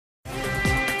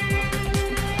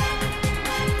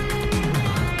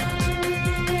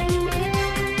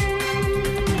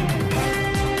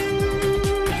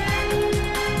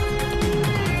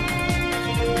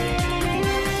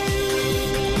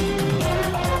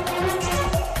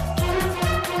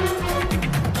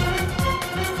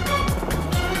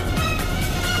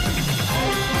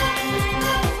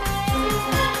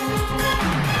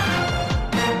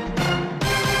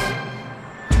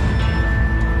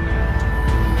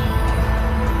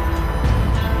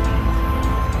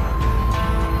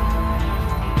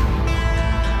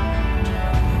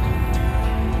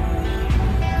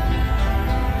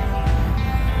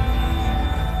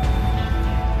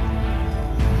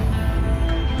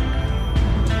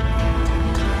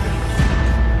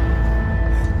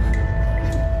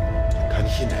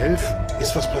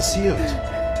Ist was passiert?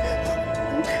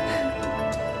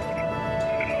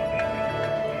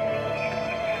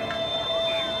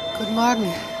 Guten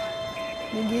Morgen.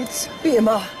 Wie geht's? Wie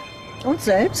immer. Und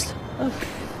selbst?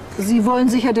 Sie wollen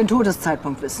sicher den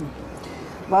Todeszeitpunkt wissen.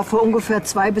 War vor ungefähr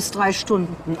 2 bis 3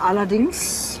 Stunden.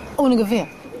 Allerdings... Ohne Gewehr.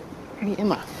 Wie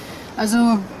immer. Also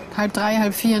 2:30,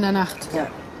 3:30 in der Nacht. Ja.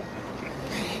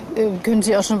 Können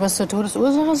Sie auch schon was zur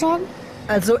Todesursache sagen?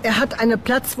 Also er hat eine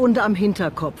Platzwunde am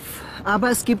Hinterkopf.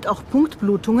 Aber es gibt auch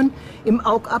Punktblutungen im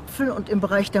Augapfel und im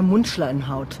Bereich der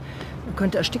Mundschleimhaut. Er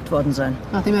könnte erstickt worden sein.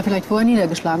 Nachdem er vielleicht vorher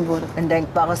niedergeschlagen wurde. Ein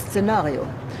denkbares Szenario.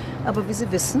 Aber wie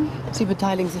Sie wissen... Sie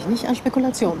beteiligen sich nicht an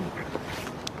Spekulationen.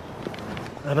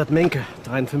 Albert Menke,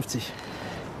 53.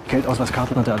 Geldausweis,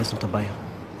 Karten hat er alles noch dabei.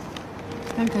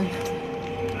 Danke.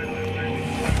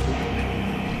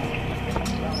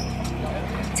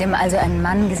 Sie haben also einen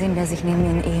Mann gesehen, der sich neben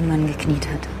Ihren Ehemann gekniet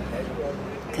hat.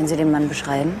 Können Sie den Mann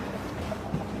beschreiben?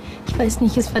 Ich weiß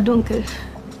nicht, es war dunkel.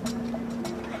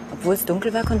 Obwohl es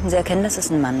dunkel war, konnten Sie erkennen, dass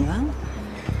es ein Mann war?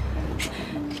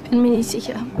 Ich bin mir nicht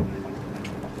sicher.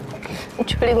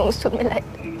 Entschuldigung, es tut mir leid.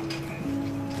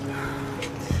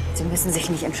 Sie müssen sich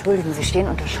nicht entschuldigen. Sie stehen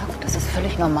unter Schock. Das ist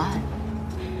völlig normal.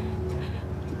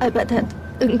 Albert hat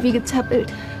irgendwie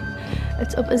gezappelt,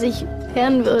 als ob er sich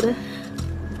wehren würde.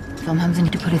 Warum haben Sie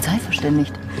nicht die Polizei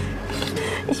verständigt?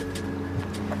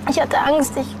 Ich hatte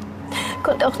Angst. Ich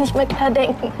konnte auch nicht mehr klar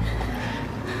denken.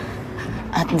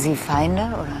 Hatten Sie Feinde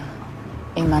oder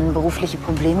Ihr Mann berufliche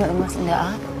Probleme, irgendwas in der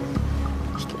Art?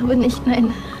 Ich glaube nicht,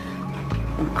 nein.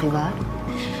 Und privat?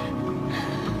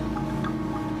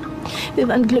 Wir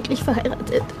waren glücklich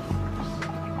verheiratet.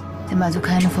 Sie haben also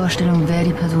keine Vorstellung, wer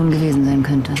die Person gewesen sein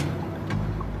könnte.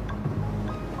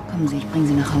 Kommen Sie, ich bringe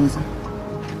Sie nach Hause.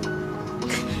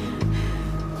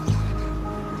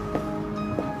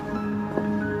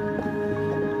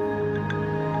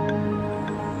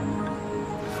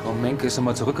 Frau Menke ist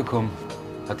nochmal zurückgekommen.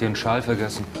 Hat ihren Schal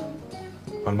vergessen.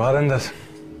 Wann war denn das?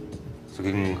 So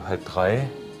gegen 2:30.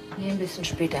 Nee, ein bisschen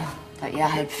später. War eher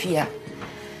 3:30.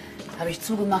 Habe ich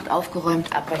zugemacht,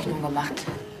 aufgeräumt, Abrechnung gemacht.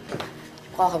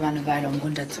 Ich brauche immer eine Weile, um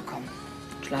runterzukommen.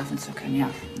 Schlafen zu können, ja.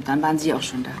 Und dann waren Sie auch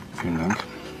schon da. Vielen Dank.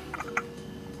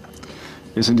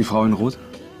 Wer ist denn die Frau in Rot?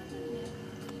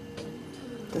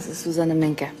 Das ist Susanne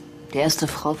Menke, die erste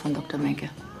Frau von Dr. Menke.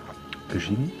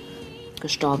 Geschieden?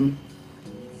 Gestorben.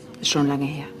 Ist schon lange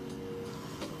her.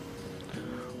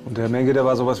 Und der Menke, der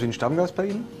war sowas wie ein Stammgast bei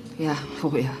Ihnen? Ja,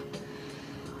 oh ja.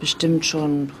 Bestimmt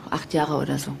schon 8 Jahre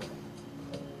oder so.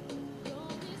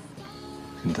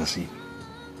 Sind das Sie?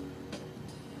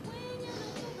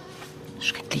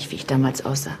 Schrecklich, wie ich damals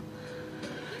aussah.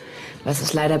 Das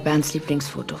ist leider Bernds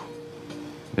Lieblingsfoto.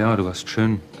 Ja, du warst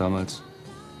schön damals.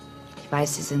 Ich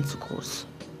weiß, Sie sind zu groß.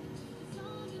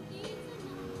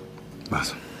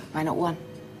 Was? Meine Ohren.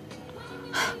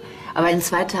 Aber in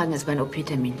 2 Tagen ist mein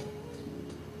OP-Termin.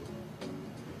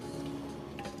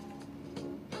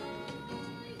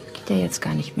 Geht ja jetzt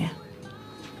gar nicht mehr.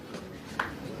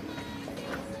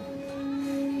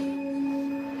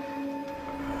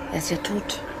 Er ist ja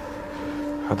tot.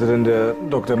 Hatte denn der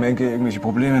Dr. Menke irgendwelche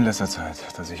Probleme in letzter Zeit?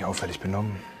 Hat er sich auffällig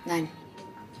benommen? Nein.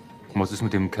 Und was ist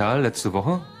mit dem Kerl letzte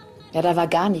Woche? Ja, da war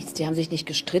gar nichts. Die haben sich nicht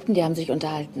gestritten, die haben sich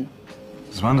unterhalten.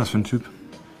 Was war denn das für ein Typ?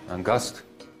 Ein Gast.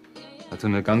 Hatte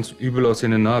eine ganz übel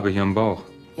aussehende Narbe hier am Bauch.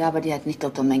 Ja, aber die hat nicht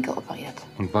Dr. Menke operiert.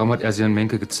 Und warum hat er sie an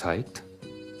Menke gezeigt?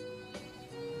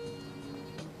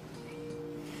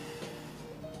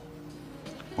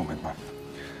 Moment mal.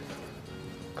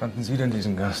 Kannten Sie denn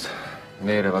diesen Gast?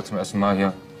 Nee, der war zum ersten Mal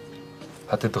hier.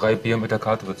 Hatte 3 Bier mit der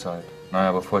Karte bezahlt.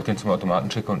 Naja, bevor ich den zum Automaten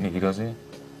schicke und nie wiedersehe.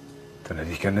 Dann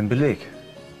hätte ich gern den Beleg.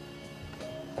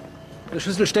 Der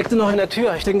Schlüssel steckte noch in der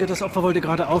Tür. Ich denke, das Opfer wollte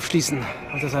gerade aufschließen,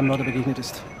 als er seinem Mörder begegnet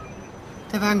ist.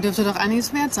 Der Wagen dürfte doch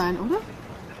einiges wert sein, oder?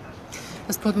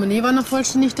 Das Portemonnaie war noch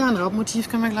vollständig da. Ein Raubmotiv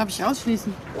können wir, glaube ich,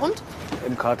 ausschließen. Und?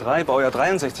 MK3, Baujahr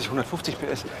 63, 150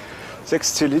 PS.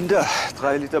 6 Zylinder,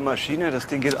 3 Liter Maschine. Das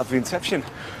Ding geht ab wie ein Zäpfchen.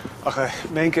 Ach,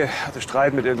 Menke hatte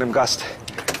Streit mit irgendeinem Gast.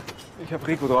 Ich habe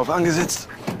Rico drauf angesetzt.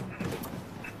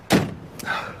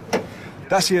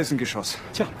 Das hier ist ein Geschoss.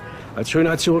 Tja, als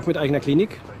Schönheitschirurg mit eigener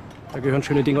Klinik, da gehören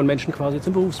schöne Dinge und Menschen quasi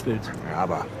zum Berufsbild. Ja,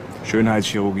 aber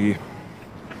Schönheitschirurgie,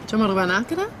 Schon mal drüber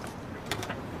nachgedacht?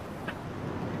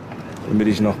 damit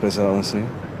ich noch besser aussehe.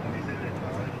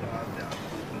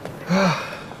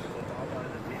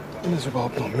 Wenn es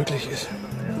überhaupt noch möglich ist.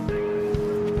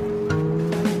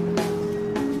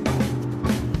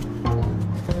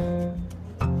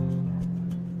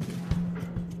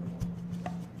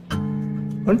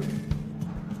 Und?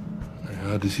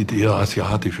 Ja, das sieht eher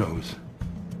asiatisch aus.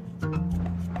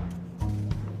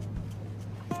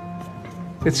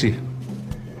 Jetzt Sie.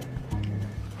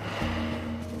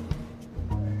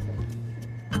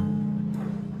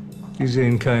 Sie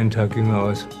sehen keinen Tag jünger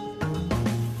aus.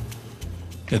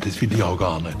 Ja, das will ich auch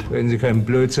gar nicht. Wenn Sie keinen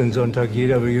Blödsinn, Sonntag,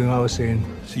 jeder will jünger aussehen.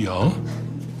 Sie auch?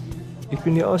 Ich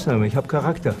bin die Ausnahme, ich habe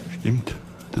Charakter. Stimmt,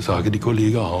 das sagen die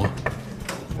Kollegen auch.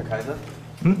 Herr Kaiser?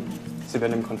 Sie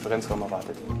werden im Konferenzraum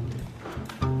erwartet.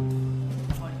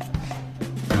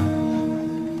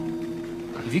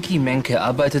 Vicky Menke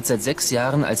arbeitet seit 6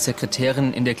 Jahren als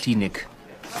Sekretärin in der Klinik.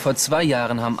 Vor 2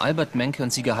 Jahren haben Albert Menke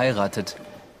und sie geheiratet.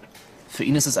 Für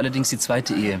ihn ist es allerdings die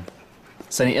zweite Ehe.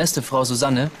 Seine erste Frau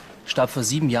Susanne starb vor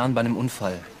 7 Jahren bei einem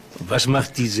Unfall. Was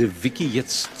macht diese Vicky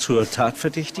jetzt zur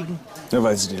Tatverdächtigen? Ja,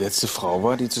 weil sie die letzte Frau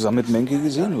war, die zusammen mit Menke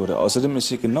gesehen wurde. Außerdem ist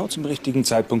sie genau zum richtigen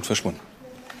Zeitpunkt verschwunden.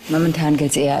 Momentan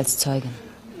gilt sie eher als Zeugin.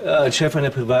 Als Chef einer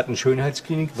privaten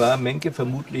Schönheitsklinik war Menke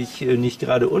vermutlich nicht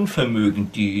gerade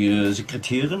unvermögend. Die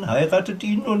Sekretärin heiratet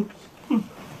ihn und...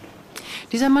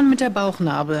 Dieser Mann mit der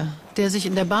Bauchnarbe, der sich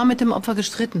in der Bar mit dem Opfer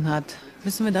gestritten hat.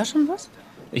 Wissen wir da schon was?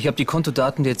 Ich habe die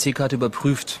Kontodaten der C-Karte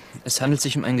überprüft. Es handelt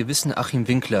sich um einen gewissen Achim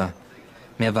Winkler.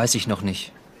 Mehr weiß ich noch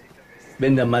nicht.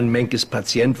 Wenn der Mann Menkes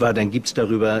Patient war, dann gibt's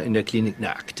darüber in der Klinik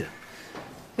eine Akte.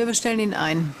 Wir bestellen ihn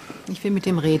ein. Ich will mit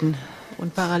ihm reden.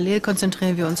 Und parallel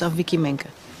konzentrieren wir uns auf Vicky Menke.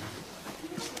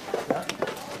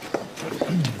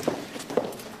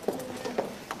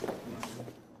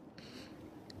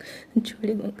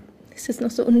 Entschuldigung, ist das noch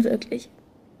so unwirklich?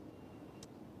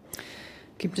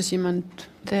 Gibt es jemand,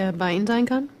 der bei Ihnen sein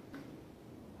kann?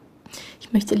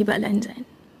 Ich möchte lieber allein sein.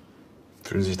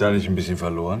 Fühlen Sie sich da nicht ein bisschen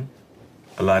verloren?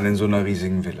 Allein in so einer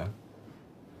riesigen Villa?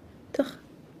 Doch.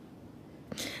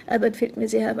 Albert fehlt mir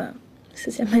sehr, aber es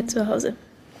ist ja mein Zuhause.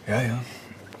 Ja, ja.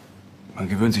 Man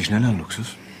gewöhnt sich schnell an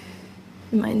Luxus.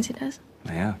 Wie meinen Sie das?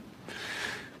 Naja,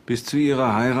 bis zu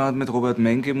Ihrer Heirat mit Robert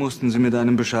Menke mussten Sie mit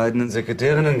einem bescheidenen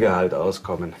Sekretärinnengehalt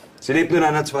auskommen. Sie lebten in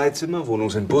einer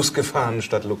Zweizimmerwohnung, sind Bus gefahren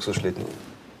statt Luxusschlitten.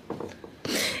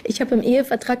 Ich habe im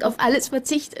Ehevertrag auf alles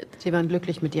verzichtet. Sie waren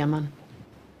glücklich mit Ihrem Mann?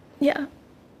 Ja,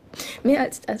 mehr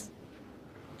als das.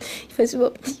 Ich weiß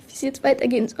überhaupt nicht, wie es jetzt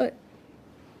weitergehen soll.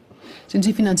 Sind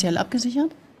Sie finanziell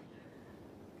abgesichert?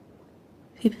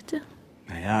 Wie bitte?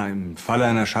 Naja, im Falle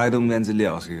einer Scheidung wären Sie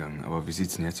leer ausgegangen. Aber wie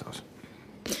sieht's denn jetzt aus?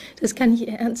 Das kann nicht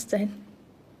Ihr Ernst sein.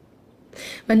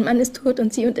 Mein Mann ist tot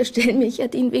und Sie unterstellen mir, ich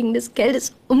hätte ihn wegen des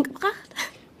Geldes umgebracht?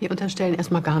 Wir unterstellen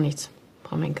erstmal gar nichts,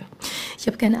 Frau Menke. Ich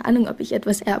habe keine Ahnung, ob ich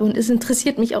etwas erbe und es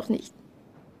interessiert mich auch nicht.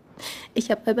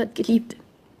 Ich habe Albert geliebt.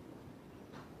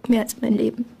 Mehr als mein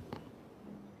Leben.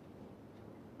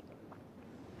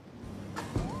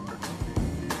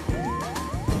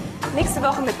 Nächste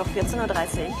Woche Mittwoch, 14:30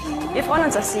 Uhr. Wir freuen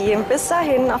uns auf Sie. Bis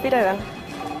dahin, auf Wiederhören.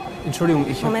 Entschuldigung,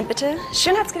 ich... Moment bitte.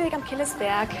 Schönheitsklinik am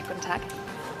Killesberg. Guten Tag.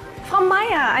 Frau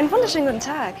Meier, einen wunderschönen guten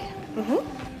Tag.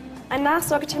 Ein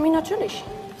Nachsorgetermin natürlich.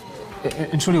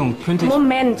 Entschuldigung, könnte ich...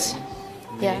 Moment.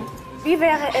 Ja. Wie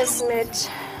wäre es mit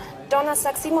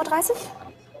Donnerstag 7:30 Uhr?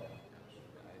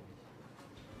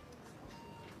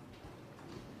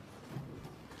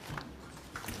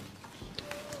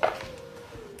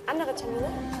 Andere Termine?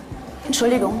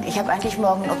 Entschuldigung, ich habe eigentlich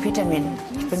morgen einen OP-Termin.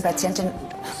 Ich bin Patientin,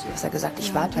 besser gesagt,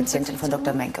 ich war Patientin von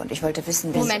Dr. Menke und ich wollte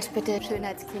wissen, wie... Moment bitte,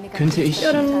 Schönheitsklinik. Könnte ich...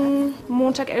 Ja, dann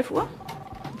Montag 11 Uhr?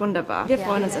 Wunderbar. Wir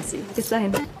freuen uns auf Sie. Bis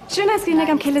dahin. Schönheitsklinik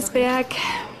am Killesberg.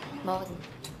 Morgen.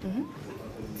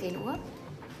 10 Uhr?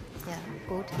 Ja,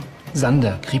 gut.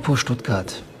 Sander, Kripo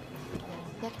Stuttgart.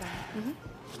 Ja,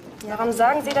 klar. Warum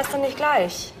sagen Sie das denn nicht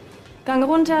gleich? Gang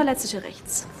runter, letzte Tür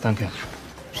rechts. Danke.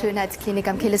 Schönheitsklinik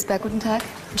am Killesberg, guten Tag.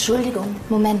 Entschuldigung,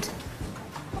 Moment.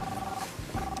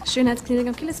 Schönheitsklinik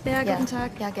am Killesberg, Ja, guten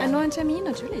Tag. ja, gerne. Einen neuen Termin,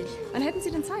 natürlich. Wann hätten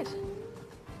Sie denn Zeit?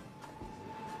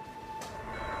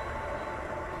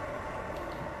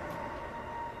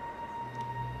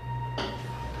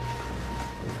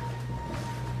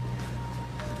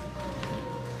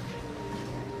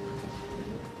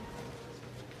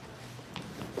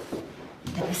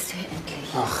 Da bist du ja endlich.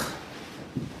 Ach.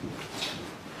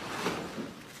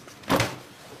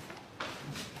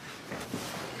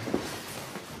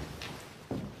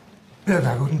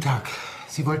 Bürger, guten Tag.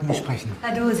 Sie wollten mich sprechen.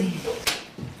 Adosi.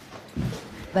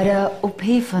 Bei der OP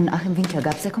von Achim Winkler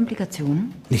gab es da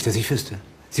Komplikationen? Nicht, dass ich wüsste.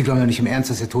 Sie glauben ja nicht im Ernst,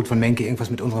 dass der Tod von Menke irgendwas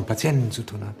mit unseren Patienten zu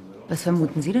tun hat. Was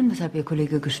vermuten Sie denn, weshalb Ihr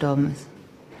Kollege gestorben ist?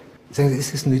 Sagen Sie,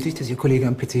 ist es nötig, dass Ihr Kollege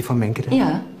am PC von Menke da?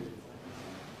 Ja.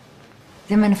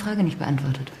 Sie haben meine Frage nicht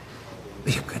beantwortet.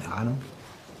 Ich habe keine Ahnung.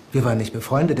 Wir waren nicht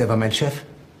befreundet, er war mein Chef.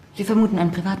 Sie vermuten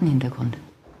einen privaten Hintergrund.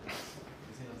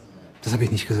 Das habe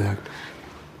ich nicht gesagt.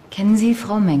 Kennen Sie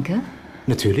Frau Menke?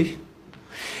 Natürlich.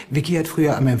 Vicky hat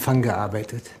früher am Empfang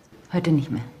gearbeitet. Heute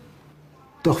nicht mehr.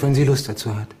 Doch, wenn sie Lust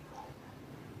dazu hat.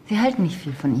 Sie halten nicht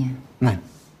viel von ihr. Nein.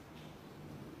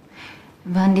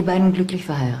 Waren die beiden glücklich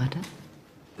verheiratet?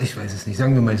 Ich weiß es nicht.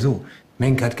 Sagen wir mal so.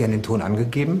 Menke hat gerne den Ton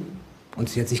angegeben und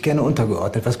sie hat sich gerne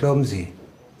untergeordnet. Was glauben Sie?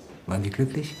 Waren die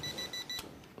glücklich?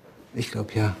 Ich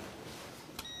glaube ja.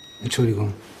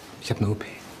 Entschuldigung, ich habe eine OP.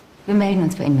 Wir melden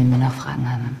uns bei Ihnen, wenn wir noch Fragen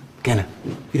haben. Gerne.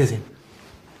 Wiedersehen.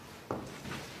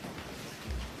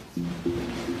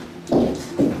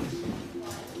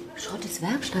 Schrottis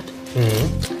Werkstatt.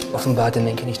 Offenbar hat der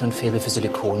Menke nicht nur ein Faible für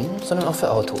Silikon, sondern auch für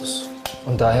Autos.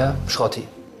 Und daher Schrotti.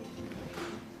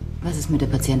 Was ist mit der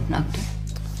Patientenakte?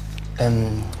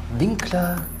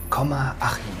 Winkler,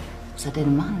 Achim. Was hat er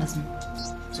denn machen lassen?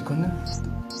 Sekunde.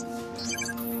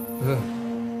 Ja.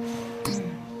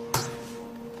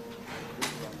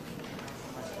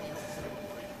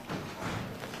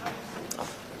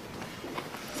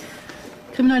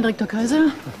 Kriminaldirektor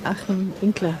Kaiser, Achim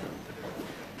Winkler.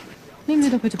 Nehmen Sie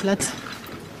doch bitte Platz.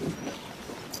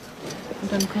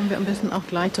 Und dann kommen wir am besten auch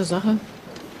gleich zur Sache.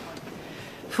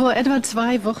 Vor etwa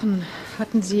 2 Wochen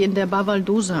hatten Sie in der Bar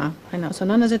Valdosa eine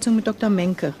Auseinandersetzung mit Dr.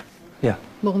 Menke. Ja,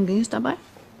 Worum ging es dabei?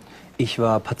 ich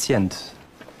war Patient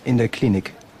in der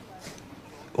Klinik.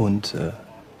 Und, naja.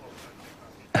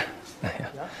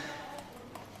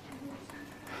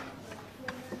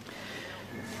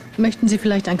 Möchten Sie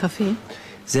vielleicht einen Kaffee?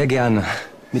 Sehr gerne.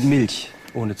 Mit Milch,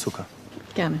 ohne Zucker.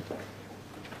 Gerne.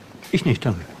 Ich nicht,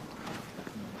 danke.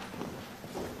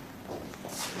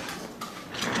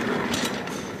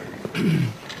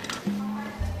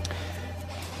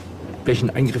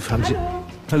 Welchen Eingriff haben Sie...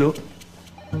 Hallo?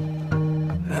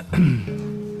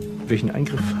 Welchen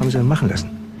Eingriff haben Sie denn machen lassen?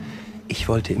 Ich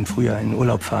wollte im Frühjahr in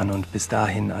Urlaub fahren und bis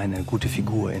dahin eine gute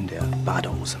Figur in der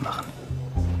Badehose machen.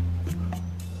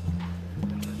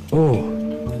 Oh.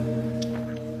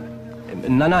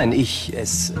 Nein,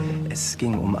 es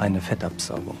ging um eine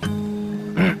Fettabsaugung.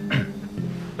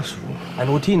 Ach so. Ein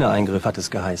Routineeingriff hat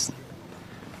es geheißen.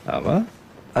 Aber?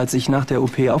 Als ich nach der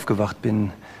OP aufgewacht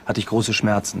bin, hatte ich große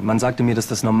Schmerzen. Man sagte mir, dass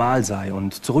das normal sei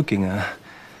und zurückginge.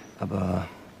 Aber...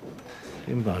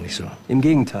 Dem war nicht so. Im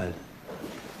Gegenteil.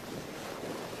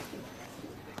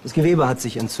 Das Gewebe hat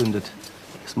sich entzündet.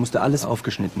 Es musste alles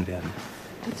aufgeschnitten werden.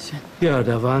 Ja,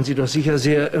 da waren Sie doch sicher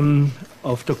sehr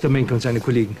auf Dr. Menke und seine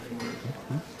Kollegen.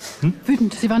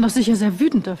 Wütend. Sie waren doch sicher sehr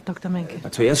wütend auf Dr. Menke.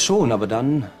 Na, zuerst schon, aber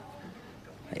dann...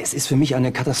 Es ist für mich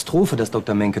eine Katastrophe, dass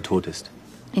Dr. Menke tot ist.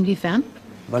 Inwiefern?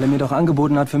 Weil er mir doch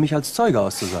angeboten hat, für mich als Zeuge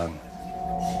auszusagen.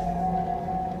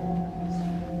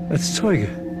 Als Zeuge?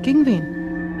 Gegen wen?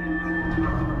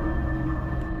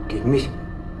 Gegen mich?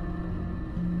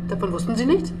 Davon wussten Sie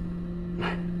nichts?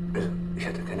 Also, ich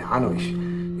hatte keine Ahnung.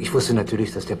 Ich wusste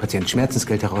natürlich, dass der Patient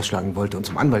Schmerzensgeld herausschlagen wollte und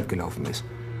zum Anwalt gelaufen ist.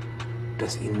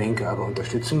 Dass ihn Menke aber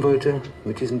unterstützen wollte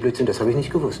mit diesem Blödsinn, das habe ich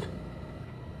nicht gewusst.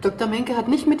 Dr. Menke hat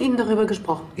nicht mit Ihnen darüber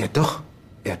gesprochen. Ja doch.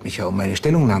 Er hat mich ja um meine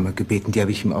Stellungnahme gebeten, die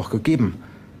habe ich ihm auch gegeben.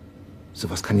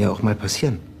 Sowas kann ja auch mal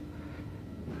passieren.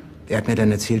 Er hat mir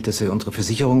dann erzählt, dass er unsere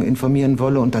Versicherung informieren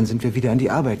wolle und dann sind wir wieder an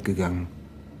die Arbeit gegangen.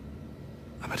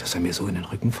 Aber dass er mir so in den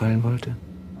Rücken fallen wollte,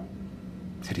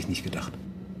 das hätte ich nicht gedacht.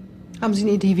 Haben Sie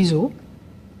eine Idee, wieso?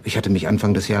 Ich hatte mich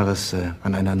Anfang des Jahres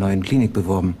an einer neuen Klinik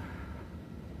beworben.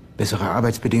 Bessere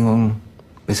Arbeitsbedingungen,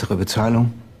 bessere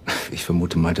Bezahlung. Ich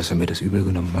vermute mal, dass er mir das übel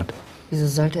genommen hat. Wieso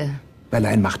sollte er? Weil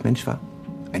er ein Machtmensch war.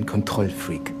 Ein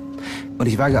Kontrollfreak. Und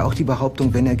ich wage auch die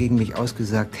Behauptung, wenn er gegen mich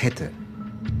ausgesagt hätte,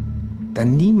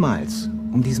 dann niemals,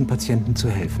 um diesem Patienten zu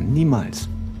helfen. Niemals.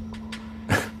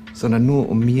 Sondern nur,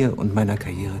 um mir und meiner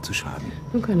Karriere zu schaden.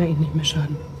 Nun kann er Ihnen nicht mehr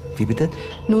schaden. Wie bitte?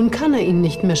 Nun kann er Ihnen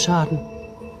nicht mehr schaden.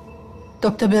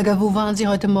 Dr. Birger, wo waren Sie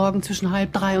heute Morgen zwischen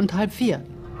 2:30 und 3:30?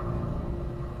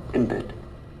 Im Bett.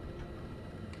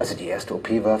 Also die erste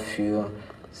OP war für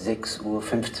 6:15 Uhr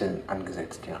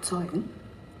angesetzt, ja. Zeugen?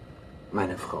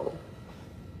 Meine Frau.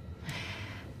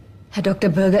 Herr Dr.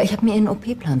 Birger, ich habe mir Ihren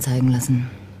OP-Plan zeigen lassen.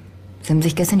 Sie haben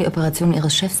sich gestern die Operation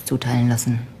Ihres Chefs zuteilen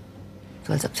lassen.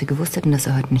 So als ob Sie gewusst hätten, dass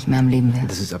er heute nicht mehr am Leben wäre.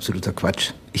 Das ist absoluter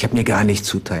Quatsch. Ich habe mir gar nichts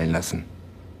zuteilen lassen.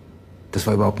 Das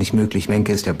war überhaupt nicht möglich.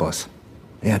 Menke ist der Boss.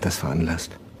 Er hat das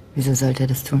veranlasst. Wieso sollte er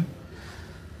das tun?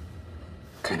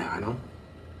 Keine Ahnung.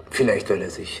 Vielleicht, weil er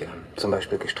sich zum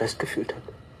Beispiel gestresst gefühlt hat.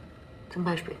 Zum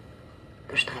Beispiel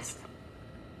gestresst.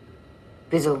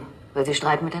 Wieso? Weil Sie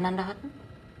Streit miteinander hatten?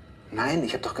 Nein,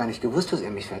 ich habe doch gar nicht gewusst, dass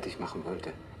er mich fertig machen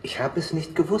wollte. Ich habe es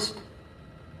nicht gewusst.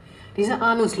 Diese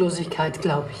Ahnungslosigkeit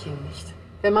glaube ich Ihnen nicht.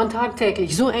 Wenn man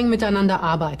tagtäglich so eng miteinander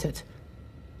arbeitet.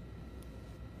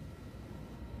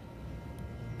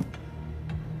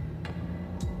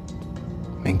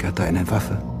 Menke hatte eine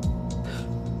Waffe.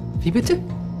 Wie bitte?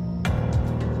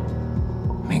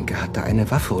 Menke hatte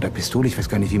eine Waffe oder Pistole, ich weiß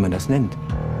gar nicht, wie man das nennt.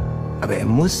 Aber er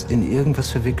muss in irgendwas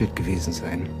verwickelt gewesen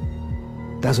sein.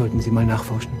 Da sollten Sie mal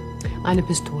nachforschen. Eine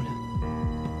Pistole.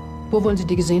 Wo wollen Sie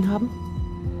die gesehen haben?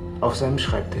 Auf seinem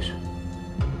Schreibtisch.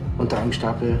 Unter einem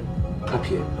Stapel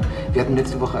Papier. Wir hatten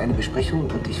letzte Woche eine Besprechung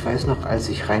und ich weiß noch, als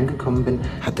ich reingekommen bin,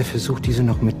 hat er versucht, diese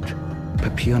noch mit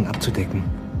Papieren abzudecken.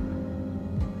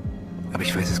 Aber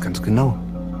ich weiß es ganz genau.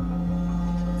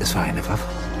 Es war eine Waffe.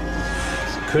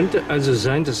 Es könnte also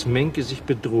sein, dass Menke sich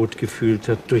bedroht gefühlt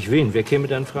hat. Durch wen? Wer käme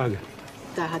da in Frage?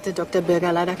 Da hatte Dr.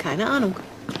 Birger leider keine Ahnung.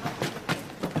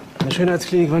 In der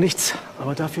Schönheitsklinik war nichts,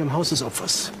 aber dafür im Haus des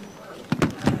Opfers.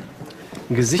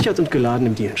 Gesichert und geladen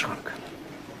im Dielenschrank.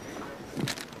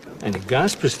 Eine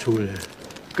Gaspistole.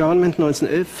 Government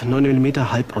 1911, 9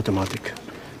 mm Halbautomatik.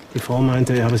 Die Frau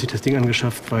meinte, er habe sich das Ding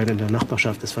angeschafft, weil in der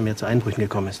Nachbarschaft es vermehrt zu Einbrüchen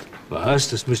gekommen ist. Was?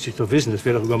 Das müsste ich doch wissen. Das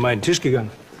wäre doch über meinen Tisch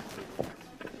gegangen.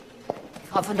 Die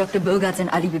Frau von Dr. Birger hat sein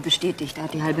Alibi bestätigt. Er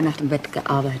hat die halbe Nacht im Bett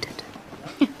gearbeitet.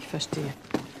 Ich verstehe.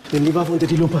 Nimm die Waffe unter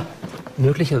die Lupe.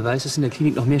 Möglicherweise ist in der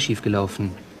Klinik noch mehr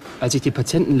schiefgelaufen. Als ich die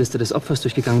Patientenliste des Opfers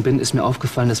durchgegangen bin, ist mir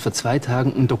aufgefallen, dass vor 2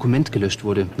 Tagen ein Dokument gelöscht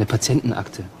wurde. Eine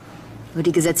Patientenakte. Aber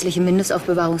die gesetzliche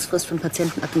Mindestaufbewahrungsfrist von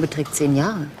Patientenakten beträgt 10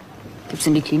 Jahre. Gibt's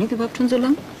in die Klinik überhaupt schon so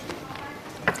lang?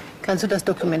 Kannst du das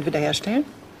Dokument wiederherstellen?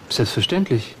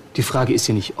 Selbstverständlich. Die Frage ist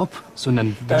hier nicht ob, sondern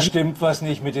wie. Da stimmt was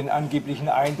nicht mit den angeblichen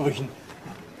Einbrüchen.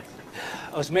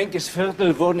 Aus Menkes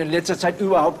Viertel wurden in letzter Zeit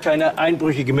überhaupt keine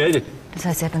Einbrüche gemeldet. Das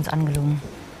heißt, er hat uns angelogen.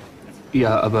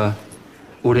 Ja, aber...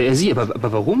 Oder er sie,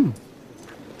 aber warum?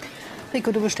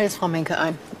 Rico, du bestellst Frau Menke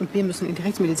ein. Und wir müssen in die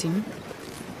Rechtsmedizin.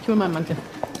 Ich hol meinen Mantel.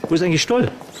 Wo ist eigentlich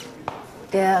Stoll?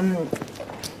 Der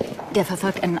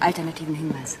verfolgt einen alternativen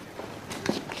Hinweis.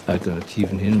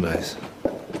 Alternativen Hinweis.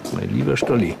 Mein lieber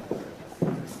Stolli.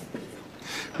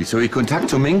 Wieso ich Kontakt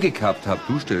zu Menke gehabt habe,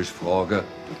 du stellst Frage.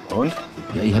 Und?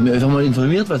 Ja, ich habe mich einfach mal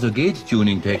informiert, was so geht,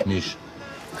 tuningtechnisch.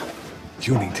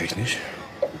 Tuningtechnisch?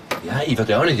 Ja, ich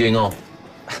werde ja auch nicht jünger.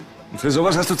 Und für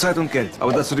sowas hast du Zeit und Geld.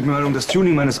 Aber dass du dich mal um das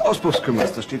Tuning meines Auspuffs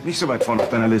kümmerst, das steht nicht so weit vorne auf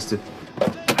deiner Liste.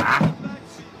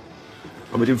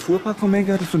 Aber mit dem Fuhrpark von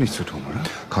Menke hattest du nichts zu tun, oder?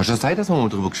 Kann schon sein, dass wir mal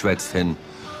drüber geschwätzt haben.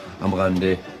 Am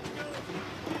Rande.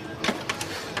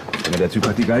 Aber der Typ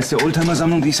hat die geilste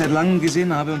Oldtimer-Sammlung, die ich seit langem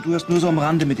gesehen habe. Und du hast nur so am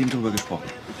Rande mit ihm drüber gesprochen.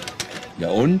 Ja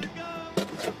und?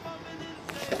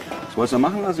 Was wolltest du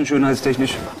machen lassen,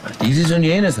 schönheitstechnisch? Dieses und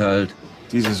jenes halt.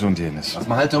 Dieses und jenes. Was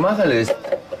man halt so machen lässt.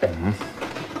 Mhm.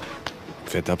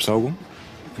 Fettabsaugung?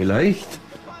 Vielleicht.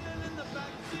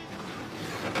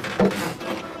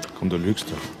 Komm, du lügst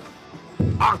doch.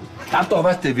 Ach, hab doch,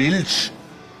 was du willst.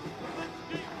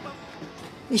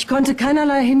 Ich konnte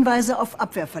keinerlei Hinweise auf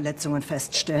Abwehrverletzungen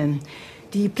feststellen.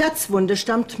 Die Platzwunde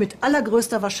stammt mit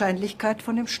allergrößter Wahrscheinlichkeit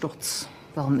von dem Sturz.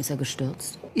 Warum ist er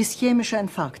gestürzt? Ischämischer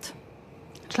Infarkt.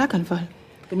 Schlaganfall.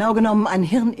 Genau genommen ein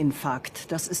Hirninfarkt.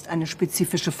 Das ist eine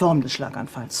spezifische Form des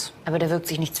Schlaganfalls. Aber der wirkt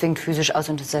sich nicht zwingend physisch aus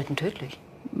und ist selten tödlich.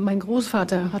 Mein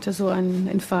Großvater hatte so einen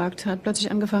Infarkt, hat plötzlich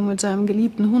angefangen, mit seinem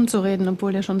geliebten Hund zu reden,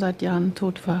 obwohl der schon seit Jahren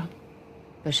tot war.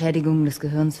 Bei Schädigungen des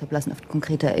Gehirns verblassen oft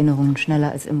konkrete Erinnerungen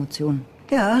schneller als Emotionen.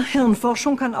 Ja,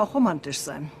 Hirnforschung kann auch romantisch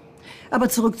sein. Aber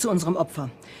zurück zu unserem Opfer.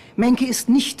 Menke ist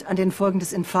nicht an den Folgen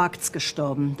des Infarkts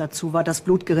gestorben. Dazu war das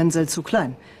Blutgerinnsel zu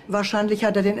klein. Wahrscheinlich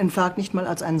hat er den Infarkt nicht mal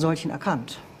als einen solchen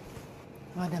erkannt.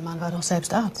 Aber der Mann war doch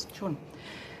selbst Arzt. Schon.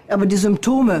 Aber die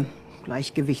Symptome,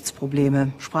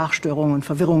 Gleichgewichtsprobleme, Sprachstörungen,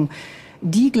 Verwirrung,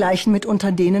 die gleichen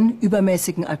mitunter denen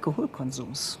übermäßigen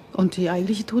Alkoholkonsums. Und die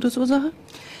eigentliche Todesursache?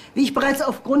 Wie ich bereits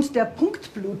aufgrund der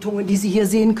Punktblutungen, die Sie hier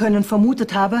sehen können,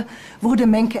 vermutet habe, wurde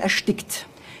Menke erstickt.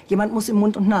 Jemand muss ihm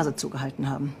Mund und Nase zugehalten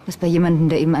haben. Was bei jemandem,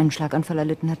 der eben einen Schlaganfall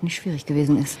erlitten hat, nicht schwierig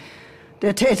gewesen ist.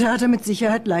 Der Täter hatte mit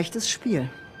Sicherheit leichtes Spiel.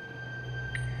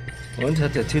 Und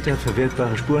hat der Täter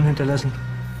verwertbare Spuren hinterlassen?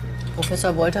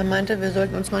 Professor Wolter meinte, wir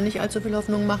sollten uns mal nicht allzu viel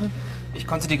Hoffnung machen. Ich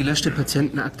konnte die gelöschte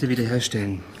Patientenakte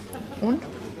wiederherstellen. Und?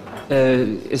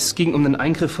 Es ging um einen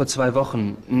Eingriff vor 2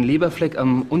 Wochen. Ein Leberfleck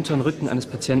am unteren Rücken eines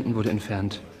Patienten wurde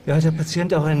entfernt. Ja, hat der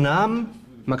Patient auch einen Namen?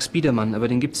 Max Biedermann, aber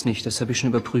den gibt's nicht. Das habe ich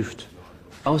schon überprüft.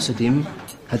 Außerdem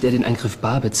hat er den Eingriff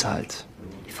bar bezahlt.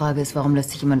 Die Frage ist, warum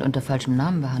lässt sich jemand unter falschem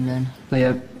Namen behandeln?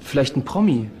 Naja, vielleicht ein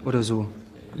Promi oder so.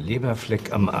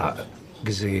 Leberfleck am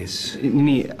Gesäß.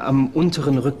 Nee, am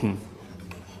unteren Rücken.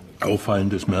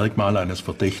 Auffallendes Merkmal eines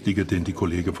Verdächtigen, den die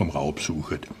Kollegen vom Raub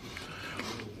suchen.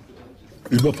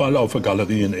 Überfall auf eine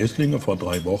Galerie in Esslingen vor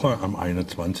 3 Wochen am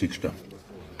 21.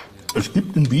 Es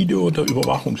gibt ein Video der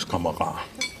Überwachungskamera.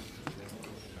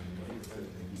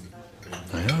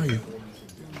 Naja, ich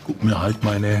guck mir halt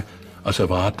meine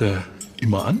Asservate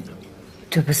immer an.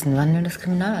 Du bist ein wandelndes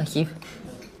Kriminalarchiv.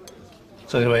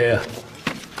 Zeig mal her.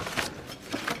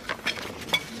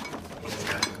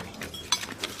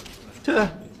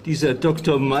 Tja, dieser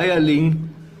Dr. Meierling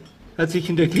hat sich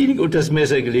in der Klinik unters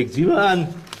Messer gelegt. Sieh mal an.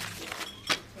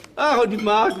 Ach, und die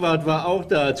Marquardt war auch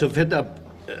da zur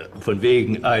Von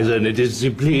wegen eiserne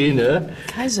Disziplin, ne?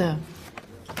 Kaiser.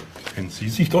 Kennen Sie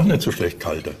sich doch nicht so schlecht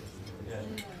kalte.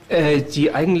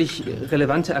 Die eigentlich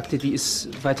relevante Akte, die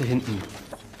ist weiter hinten.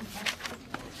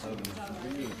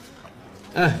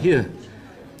 Ah, hier.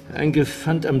 Ein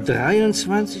Gefand am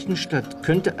 23. statt.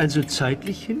 Könnte also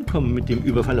zeitlich hinkommen mit dem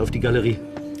Überfall auf die Galerie.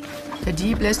 Der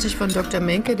Dieb lässt sich von Dr.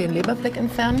 Menke den Leberfleck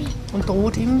entfernen und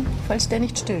droht ihm, falls der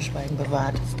nicht Stillschweigen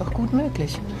bewahrt. Ist doch gut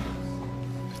möglich.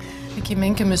 Vicky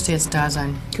Menke müsste jetzt da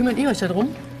sein. Kümmert ihr euch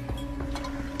darum?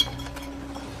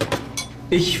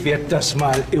 Ich werde das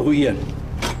mal eruieren.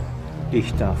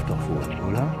 Ich darf doch wohl,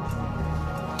 oder?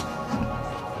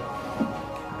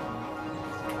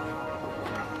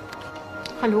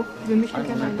 Hallo, wir möchten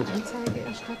gerne eine Anzeige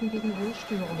erstatten wegen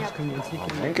Wohlstörung. Das können wir uns nicht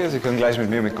Frau Menke, Sie können gleich mit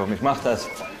mir mitkommen. Ich mach das.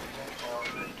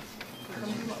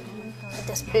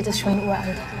 Das Bild ist schon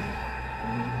uralt.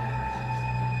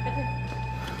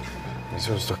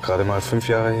 Wieso, ist doch gerade mal 5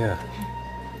 Jahre her.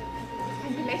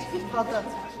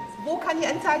 Wo kann die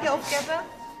Anzeige aufgeben?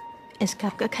 Es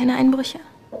gab gar keine Einbrüche.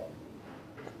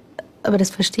 Aber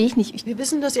das verstehe ich nicht. Wir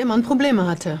wissen, dass Ihr Mann Probleme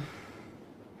hatte.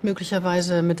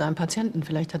 Möglicherweise mit einem Patienten.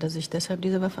 Vielleicht hat er sich deshalb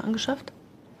diese Waffe angeschafft?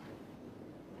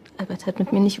 Albert hat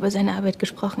mit mir nicht über seine Arbeit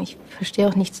gesprochen. Ich verstehe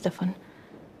auch nichts davon.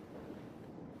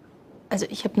 Also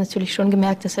ich habe natürlich schon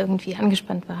gemerkt, dass er irgendwie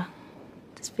angespannt war.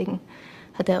 Deswegen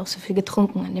hat er auch so viel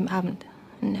getrunken an dem Abend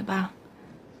in der Bar.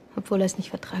 Obwohl er es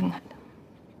nicht vertragen hat.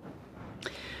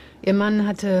 Ihr Mann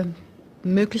hatte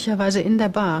möglicherweise in der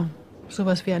Bar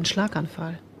sowas wie einen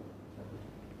Schlaganfall.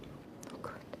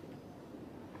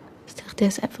 Ich dachte, er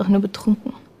ist einfach nur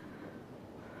betrunken.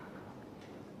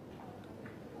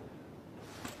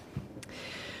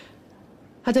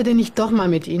 Hat er denn nicht doch mal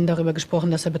mit Ihnen darüber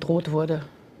gesprochen, dass er bedroht wurde?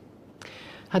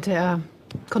 Hatte er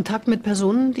Kontakt mit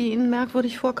Personen, die Ihnen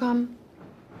merkwürdig vorkamen?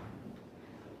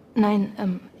 Nein,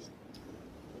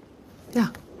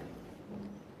 Ja.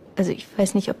 Also ich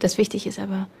weiß nicht, ob das wichtig ist,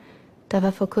 aber da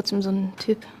war vor kurzem so ein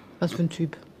Typ. Was für ein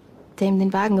Typ? Der ihm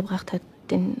den Wagen gebracht hat,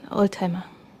 den Oldtimer.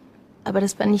 Aber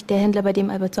das war nicht der Händler, bei dem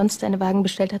Albert sonst seine Wagen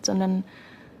bestellt hat, sondern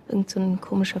irgend so ein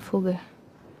komischer Vogel.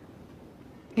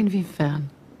 Inwiefern?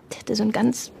 Der hatte so einen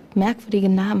ganz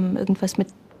merkwürdigen Namen, irgendwas mit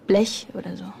Blech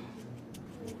oder so.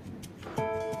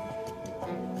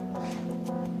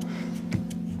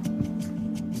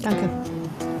 Danke.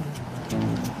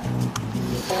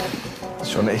 Das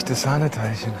ist schon ein echtes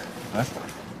Sahneteilchen. Was?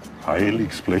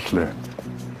 Heiliges Blechle.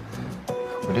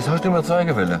 Und das hast du mir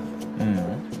zeigen wollen.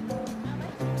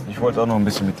 Ich wollte auch noch ein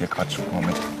bisschen mit dir quatschen.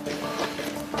 Moment.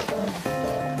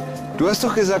 Du hast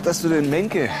doch gesagt, dass du den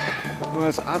Menke nur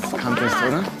als Arzt kanntest,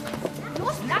 oder?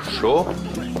 Schon?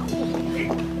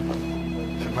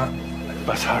 Sag mal,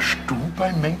 was hast du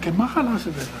bei Menke machen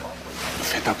lassen?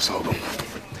 Fettabsaugung.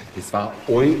 Das war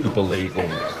eure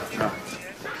Überlegung.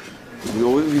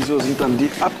 Wieso sind dann die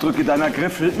Abdrücke deiner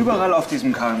Griffel überall auf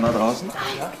diesem Karren da draußen?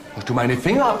 Hast du meine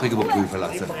Fingerabdrücke überprüfen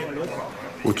lassen?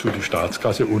 Wozu die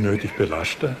Staatskasse unnötig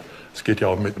belasten? Es geht ja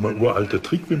auch mit einem uralten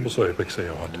Trick, wie man so eben gesehen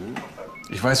hat.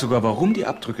 Ich weiß sogar, warum die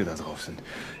Abdrücke da drauf sind.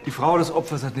 Die Frau des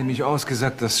Opfers hat nämlich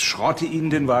ausgesagt, dass Schrotti ihnen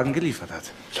den Wagen geliefert hat.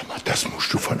 Sag mal, das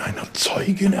musst du von einer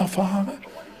Zeugin erfahren?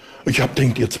 Ich hab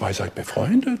gedacht, ihr zwei seid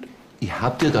befreundet. Ich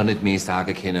hab dir da nicht mehr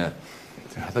sagen können.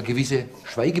 Ich habe eine gewisse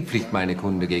Schweigepflicht meinen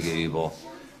Kunden gegenüber.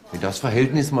 Wenn das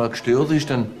Verhältnis mal gestört ist,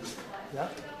 dann...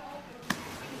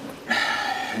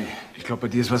 Ich glaube, bei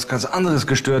dir ist was ganz anderes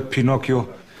gestört, Pinocchio.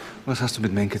 Was hast du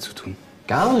mit Menke zu tun?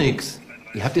 Gar nichts.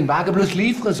 Ich hab den Wagen bloß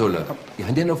liefern sollen. Ich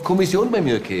hab den auf Kommission bei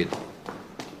mir gehabt.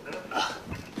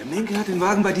 Der Menke hat den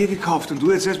Wagen bei dir gekauft und du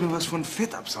erzählst mir was von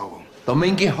Fettabsaugung. Der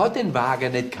Menke hat den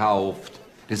Wagen nicht gekauft.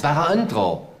 Das war ein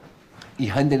anderer.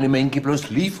 Ich hab den Menke bloß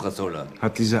liefern sollen.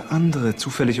 Hat dieser andere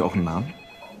zufällig auch einen Namen?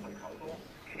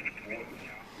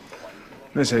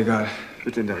 Mir ist ja egal.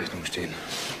 Bitte in der Rechnung stehen.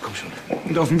 Komm schon.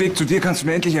 Und auf dem Weg zu dir kannst du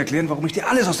mir endlich erklären, warum ich dir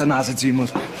alles aus der Nase ziehen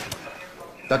muss.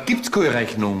 Da gibt's keine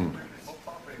Rechnung.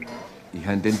 Ich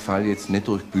habe den Fall jetzt nicht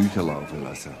durch Bücher laufen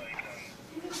lassen.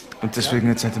 Und deswegen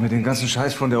erzählt er mir den ganzen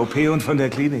Scheiß von der OP und von der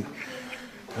Klinik.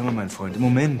 Hör mal, mein Freund, im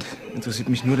Moment interessiert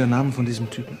mich nur der Name von diesem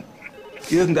Typen.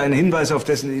 Irgendeinen Hinweis auf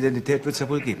dessen Identität wird es ja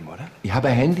wohl geben, oder? Ich habe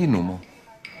eine Handynummer.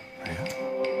 Ja?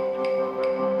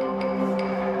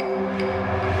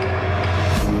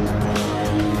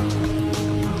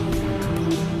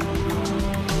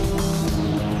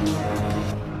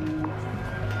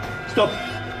 Stopp!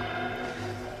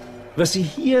 Was Sie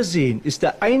hier sehen, ist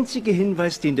der einzige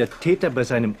Hinweis, den der Täter bei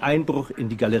seinem Einbruch in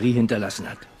die Galerie hinterlassen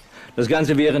hat. Das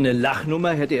Ganze wäre eine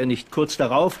Lachnummer, hätte er nicht kurz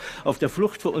darauf auf der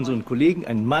Flucht vor unseren Kollegen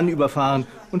einen Mann überfahren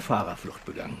und Fahrerflucht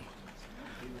begangen.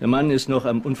 Der Mann ist noch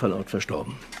am Unfallort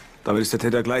verstorben. Damit ist der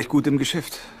Täter gleich gut im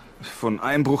Geschäft. Von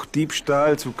Einbruch,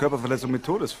 Diebstahl zu Körperverletzung mit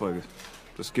Todesfolge.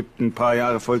 Das gibt ein paar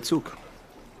Jahre Vollzug.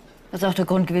 Was auch der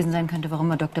Grund gewesen sein könnte, warum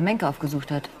er Dr. Menke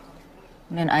aufgesucht hat.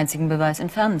 Um den einzigen Beweis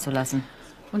entfernen zu lassen.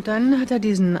 Und dann hat er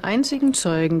diesen einzigen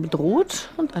Zeugen bedroht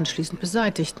und anschließend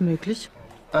beseitigt, möglich.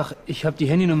 Ach, ich habe die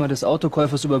Handynummer des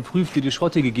Autokäufers überprüft, die die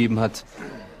Schrotte gegeben hat.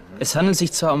 Es handelt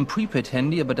sich zwar um ein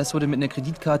Prepaid-Handy, aber das wurde mit einer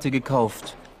Kreditkarte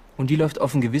gekauft. Und die läuft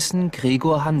auf einen gewissen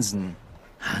Gregor Hansen.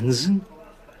 Hansen?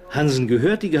 Hansen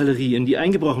gehört die Galerie, in die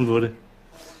eingebrochen wurde.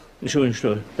 Entschuldigung,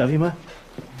 Stoll. Darf ich mal?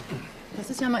 Das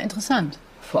ist ja mal interessant.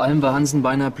 Vor allem war Hansen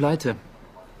beinahe pleite.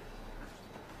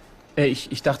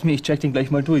 Ich dachte mir, ich check den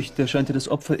gleich mal durch. Der scheint ja das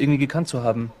Opfer irgendwie gekannt zu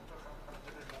haben.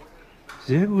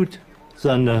 Sehr gut,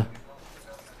 Sander.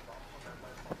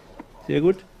 Sehr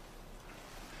gut.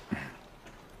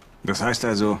 Das heißt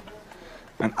also,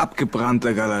 ein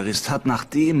abgebrannter Galerist hat,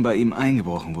 nachdem bei ihm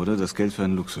eingebrochen wurde, das Geld für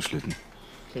einen Luxusschlitten.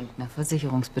 Klingt nach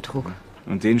Versicherungsbetrug.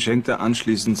 Und den schenkt er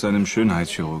anschließend seinem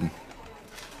Schönheitschirurgen.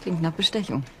 Klingt nach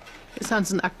Bestechung. Ist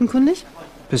Hansen aktenkundig?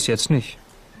 Bis jetzt nicht.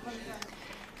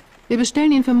 Wir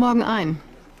bestellen ihn für morgen ein.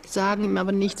 Sagen ihm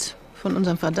aber nichts von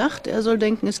unserem Verdacht. Er soll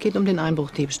denken, es geht um den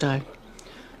Einbruchdiebstahl.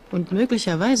 Und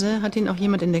möglicherweise hat ihn auch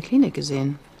jemand in der Klinik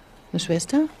gesehen. Eine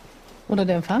Schwester? Oder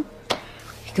der Empfang?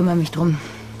 Ich kümmere mich drum.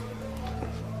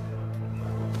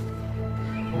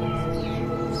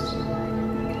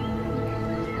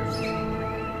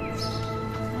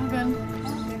 Morgen.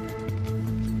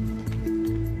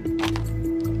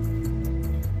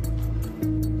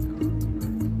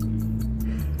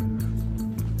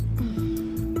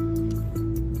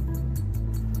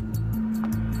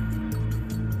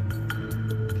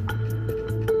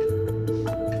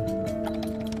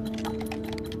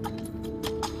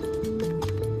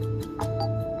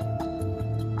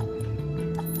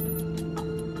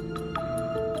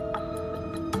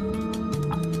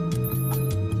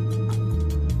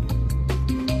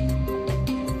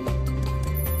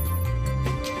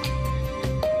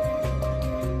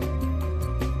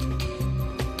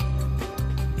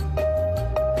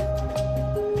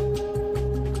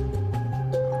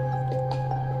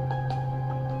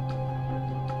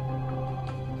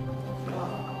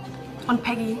 Und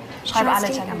Peggy, schreibe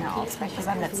alle Termine auf, wie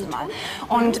beim letzten Mal.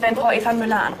 Und wenn Frau Eva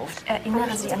Müller anruft,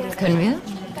 erinnere sie an die... Können wir?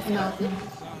 In Ordnung.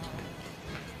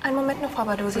 Einen Moment noch, Frau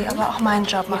Badosi, aber auch mein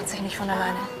Job macht sich nicht von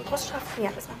alleine. Brustschrift? Ja,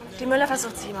 das machen wir. Die Müller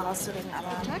versucht sich immer rauszureden, aber...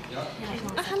 Guten Tag.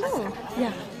 Ach, hallo.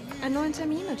 Ja, einen neuen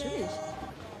Termin, natürlich.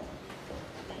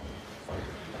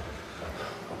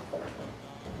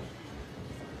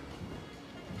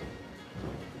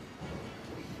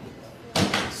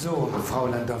 So, Frau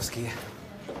Landowski.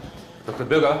 Dr.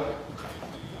 Bürger?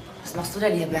 Was machst du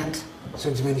denn hier, Bernd?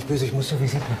 Seien Sie mir nicht böse, ich muss zur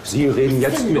Visite. Sie reden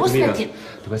jetzt mit los mir. mit dir?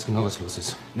 Du weißt genau, was los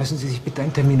ist. Lassen Sie sich bitte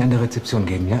einen Termin an der Rezeption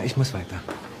geben, ja? Ich muss weiter.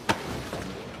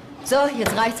 So,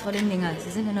 jetzt reicht's, Frau Limlinger. Sie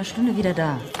sind in einer Stunde wieder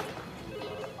da.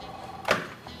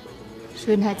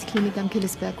 Schönheitsklinik am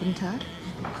Killesberg, guten Tag.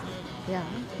 Ja,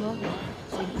 morgen.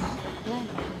 10 Uhr. Ja.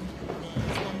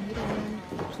 Bis dann wiederhören.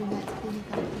 Schönheitsklinik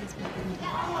am Killesberg, guten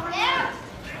Tag.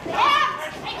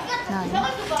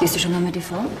 Nein. Gehst du schon mal mit dir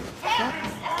vor? Ja.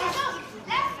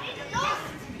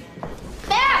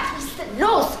 Berg, was ist denn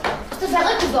los? Bist du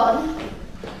verrückt geworden?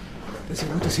 Das ist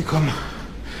ja gut, dass Sie kommen.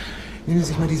 Nehmen Sie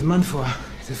sich mal diesen Mann vor.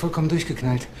 Der ist vollkommen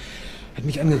durchgeknallt. Hat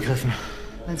mich angegriffen.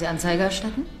 Wollen Sie Anzeige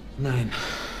erstatten? Nein.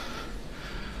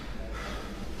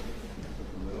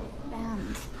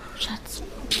 Bernd, Schatz,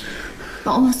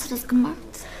 warum hast du das gemacht?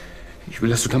 Ich will,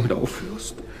 dass du damit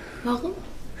aufhörst. Warum?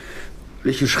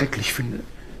 Weil ich es schrecklich finde,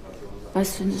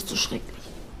 Was findest du schrecklich?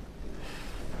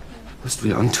 was du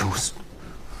ihr antust.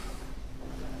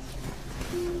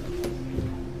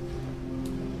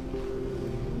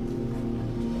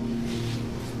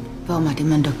 Warum hat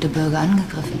jemand Dr. Bürger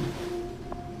angegriffen?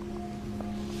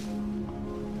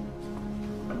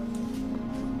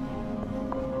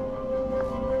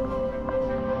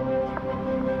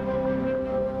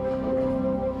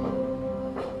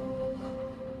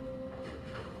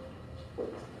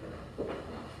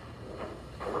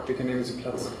 Bitte nehmen Sie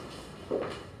Platz.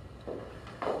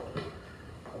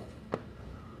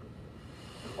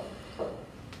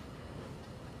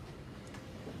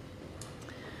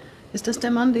 Ist das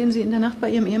der Mann, den Sie in der Nacht bei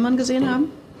Ihrem Ehemann gesehen haben?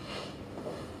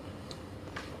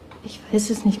 Ich weiß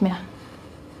es nicht mehr.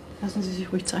 Lassen Sie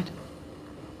sich ruhig Zeit.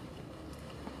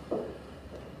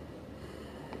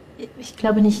 Ich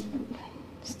glaube nicht.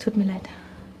 Es tut mir leid.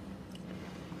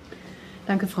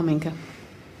 Danke, Frau Menke.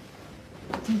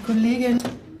 Die Kollegin,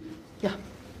 ja,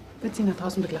 wird Sie nach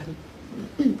draußen begleiten.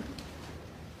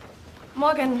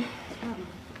 Morgen.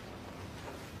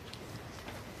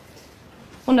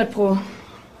 100 Pro.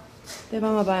 Der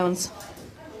war mal bei uns.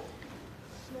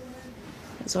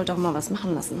 Sollte auch mal was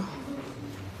machen lassen.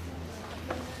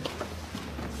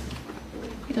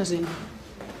 Wiedersehen.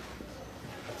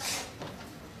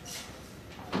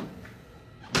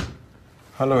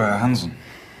 Hallo, Herr Hansen.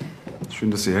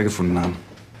 Schön, dass Sie hergefunden haben.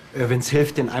 Wenn es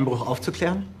hilft, den Einbruch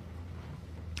aufzuklären?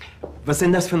 Was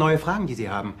sind das für neue Fragen, die Sie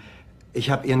haben? Ich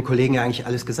habe Ihren Kollegen ja eigentlich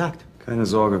alles gesagt. Keine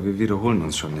Sorge, wir wiederholen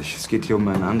uns schon nicht. Es geht hier um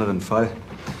einen anderen Fall.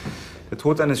 Der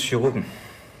Tod eines Chirurgen.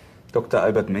 Dr.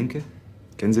 Albert Menke.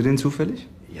 Kennen Sie den zufällig?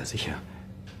 Ja, sicher.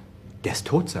 Der ist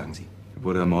tot, sagen Sie. Er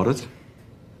wurde ermordet.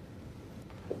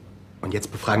 Und jetzt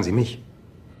befragen Sie mich.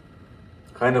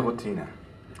 Reine Routine.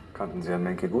 Kannten Sie Herrn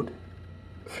Menke gut?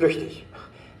 Flüchtig.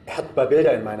 Er hat ein paar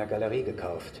Bilder in meiner Galerie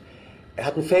gekauft. Er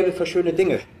hat ein Faible für schöne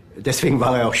Dinge. Deswegen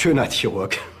war er auch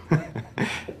Schönheitschirurg.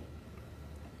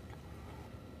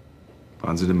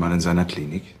 Waren Sie denn mal in seiner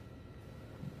Klinik?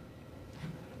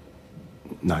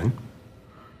 Nein.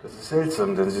 Das ist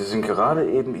seltsam, denn Sie sind gerade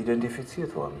eben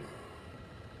identifiziert worden.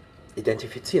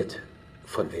 Identifiziert?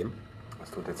 Von wem?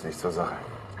 Das tut jetzt nichts zur Sache.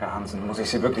 Herr Hansen, muss ich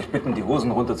Sie wirklich bitten, die Hosen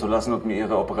runterzulassen und mir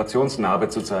Ihre Operationsnarbe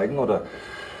zu zeigen? Oder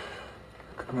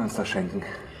können wir uns das schenken?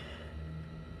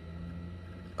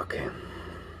 Okay.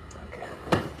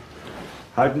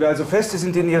 Halten wir also fest, Sie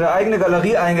sind in Ihre eigene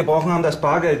Galerie eingebrochen, haben das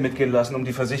Bargeld mitgehen lassen, um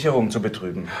die Versicherung zu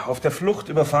betrügen. Auf der Flucht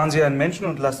überfahren Sie einen Menschen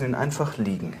und lassen ihn einfach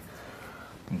liegen.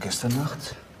 Und gestern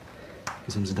Nacht,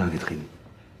 was haben Sie da getrieben?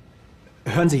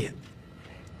 Hören Sie,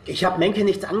 ich habe Menke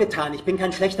nichts angetan. Ich bin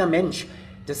kein schlechter Mensch.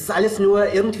 Das ist alles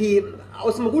nur irgendwie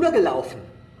aus dem Ruder gelaufen.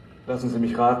 Lassen Sie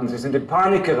mich raten, Sie sind in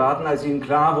Panik geraten, als Ihnen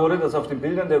klar wurde, dass auf den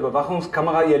Bildern der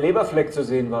Überwachungskamera Ihr Leberfleck zu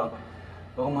sehen war.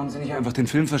 Warum haben Sie nicht einfach den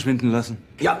Film verschwinden lassen?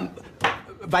 Ja,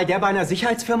 weil der bei einer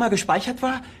Sicherheitsfirma gespeichert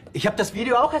war? Ich habe das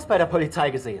Video auch erst bei der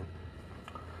Polizei gesehen.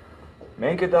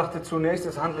 Menke dachte zunächst,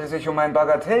 es handle sich um ein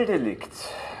Bagatelldelikt.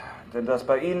 Denn dass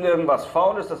bei Ihnen irgendwas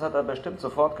faul ist, das hat er bestimmt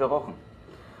sofort gerochen.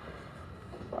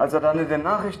 Als er dann in den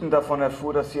Nachrichten davon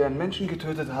erfuhr, dass Sie einen Menschen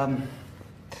getötet haben,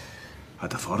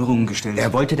 hat er Forderungen gestellt.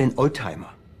 Er wollte den Oldtimer.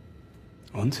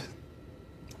 Und?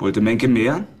 Wollte Menke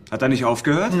mehr? Hat er nicht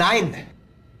aufgehört? Nein!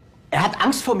 Er hat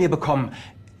Angst vor mir bekommen.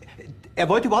 Er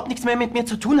wollte überhaupt nichts mehr mit mir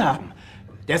zu tun haben.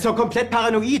 Der ist doch komplett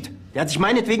paranoid. Der hat sich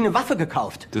meinetwegen eine Waffe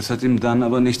gekauft. Das hat ihm dann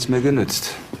aber nichts mehr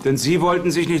genützt. Denn Sie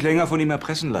wollten sich nicht länger von ihm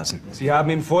erpressen lassen. Sie haben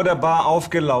ihm vor der Bar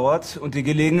aufgelauert und die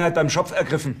Gelegenheit beim Schopf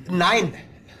ergriffen. Nein!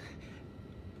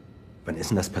 Wann ist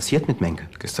denn das passiert mit Menke?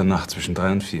 Gestern Nacht zwischen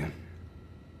 3 und 4.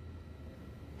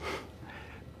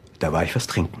 Da war ich was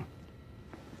trinken.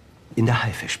 In der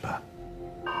Haifischbar.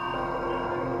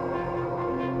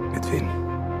 Mit wem?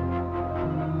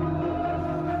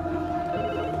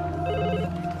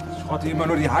 Schrott, die immer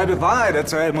nur die halbe Wahrheit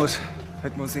erzählen muss.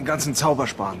 Hätten wir uns den ganzen Zauber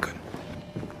sparen können.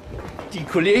 Die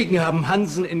Kollegen haben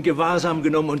Hansen in Gewahrsam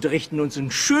genommen und richten uns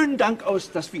einen schönen Dank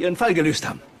aus, dass wir ihren Fall gelöst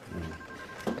haben.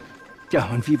 Ja,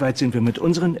 und wie weit sind wir mit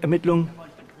unseren Ermittlungen?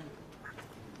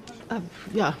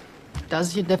 Ja, da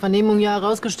sich in der Vernehmung ja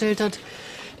herausgestellt hat,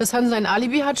 dass Hansen ein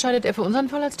Alibi hat, scheidet er für unseren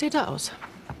Fall als Täter aus.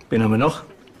 Wen haben wir noch?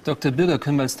 Dr. Bürger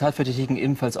können wir als Tatverdächtigen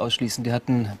ebenfalls ausschließen. Der hat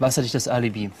ein wasserdichtes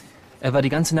Alibi. Er war die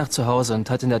ganze Nacht zu Hause und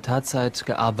hat in der Tatzeit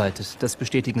gearbeitet. Das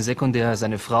bestätigen sekundär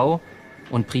seine Frau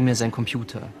und primär sein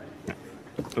Computer.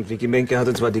 Und Vicky Menke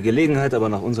hatte zwar die Gelegenheit, aber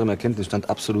nach unserem Erkenntnisstand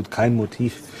absolut kein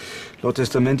Motiv. Laut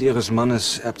Testament ihres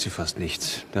Mannes erbt sie fast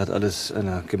nichts. Der hat alles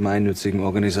einer gemeinnützigen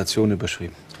Organisation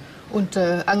überschrieben. Und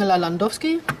Angela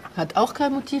Landowski hat auch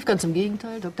kein Motiv, ganz im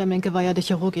Gegenteil. Dr. Menke war ja der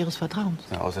Chirurg ihres Vertrauens.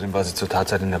 Ja, außerdem war sie zur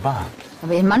Tatzeit in der Bar.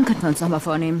 Aber Ihren Mann könnten wir uns noch mal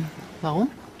vornehmen. Warum?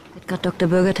 Wird gerade Dr.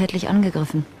 Bürger tätlich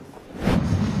angegriffen.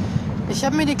 Ich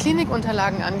habe mir die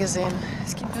Klinikunterlagen angesehen.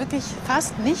 Es gibt wirklich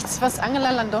fast nichts, was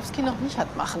Angela Landowski noch nicht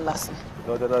hat machen lassen.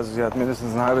 Bedeutet also, sie hat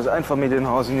mindestens ein halbes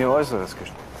Einfamilienhaus in ihr Äußeres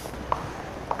gestellt.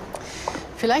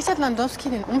 Vielleicht hat Landowski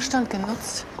den Umstand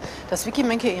genutzt, dass Vicky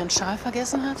Menke ihren Schal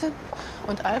vergessen hatte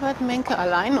und Albert Menke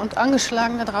allein und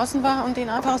angeschlagen da draußen war und ihn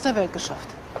einfach aus der Welt geschafft.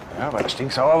 Ja, weil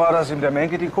stinksauer war, dass ihm der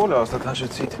Menke die Kohle aus der Tasche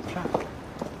zieht. Klar.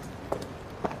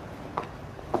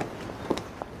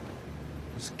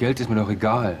 Das Geld ist mir doch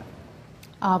egal.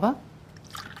 Aber?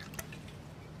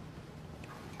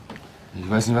 Ich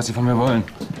weiß nicht, was Sie von mir wollen.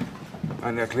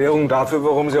 Eine Erklärung dafür,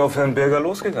 warum Sie auf Herrn Birger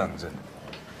losgegangen sind.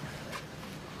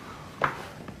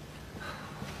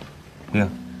 Ja.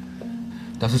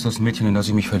 Das ist das Mädchen, in das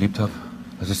ich mich verliebt habe.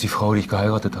 Das ist die Frau, die ich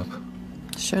geheiratet habe.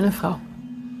 Schöne Frau.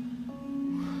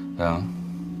 Ja.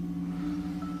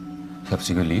 Ich habe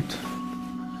sie geliebt.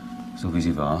 So wie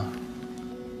sie war.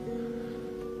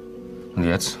 Und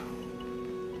jetzt?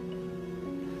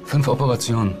 5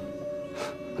 Operationen.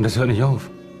 Und das hört nicht auf.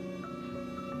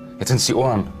 Jetzt sind's die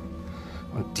Ohren.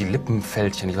 Und die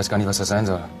Lippenfältchen. Ich weiß gar nicht, was das sein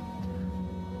soll.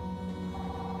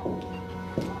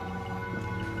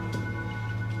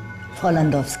 Frau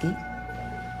Landowski?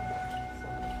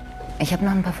 Ich habe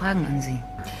noch ein paar Fragen an Sie.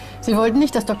 Sie wollten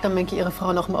nicht, dass Dr. Menke Ihre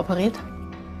Frau noch mal operiert?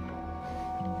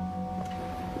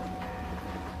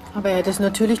 Aber er hätte es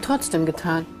natürlich trotzdem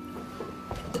getan.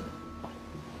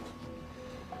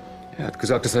 Er hat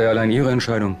gesagt, es sei allein Ihre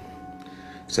Entscheidung.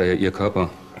 Es sei ja Ihr Körper.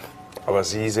 Aber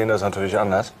Sie sehen das natürlich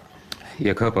anders.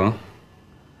 Ihr Körper?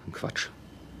 Quatsch.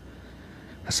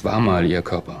 Das war mal Ihr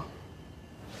Körper.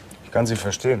 Ich kann Sie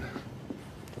verstehen.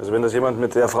 Also wenn das jemand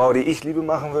mit der Frau, die ich liebe,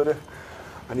 machen würde,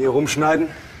 an ihr rumschneiden.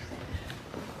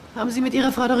 Haben Sie mit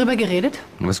Ihrer Frau darüber geredet?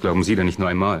 Was glauben Sie denn, nicht nur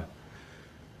einmal?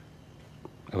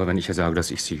 Aber wenn ich ja sage,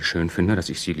 dass ich sie schön finde, dass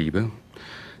ich sie liebe,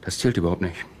 das zählt überhaupt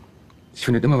nicht. Sie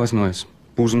findet immer was Neues.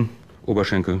 Busen,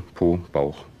 Oberschenkel, Po,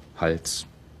 Bauch, Hals.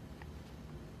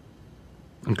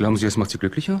 Und glauben Sie, das macht sie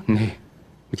glücklicher? Nee.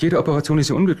 Mit jeder Operation ist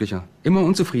sie unglücklicher. Immer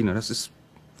unzufriedener. Das ist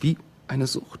wie eine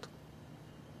Sucht.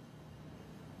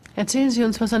 Erzählen Sie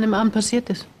uns, was an dem Abend passiert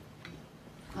ist.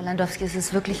 Frau Landowski, es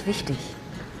ist wirklich wichtig.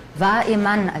 War Ihr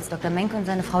Mann, als Dr. Menke und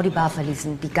seine Frau die Bar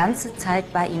verließen, die ganze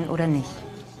Zeit bei Ihnen oder nicht?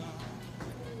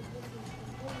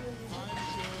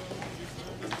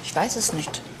 Ich weiß es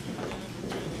nicht.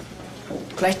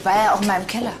 Vielleicht war er auch mal im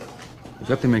Keller. Ich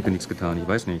habe dem Menke nichts getan. Ich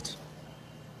weiß nichts.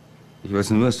 Ich weiß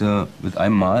nur, dass er mit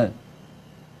einem Mal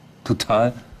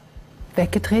total...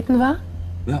 Weggetreten war?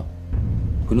 Ja,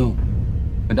 genau.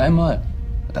 Mit einem Mal.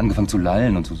 Hat angefangen zu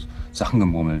lallen und so Sachen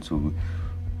gemurmelt. So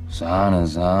Sahne,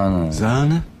 Sahne.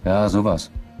 Sahne? Ja, sowas.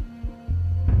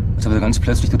 Als ob er ganz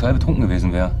plötzlich total betrunken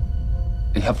gewesen wäre.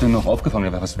 Ich hab den noch aufgefangen,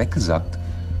 der war was weggesackt.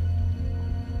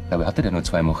 Dabei hatte der nur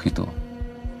 2 Mojito.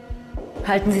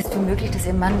 Halten Sie es für möglich, dass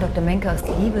Ihr Mann Dr. Menke aus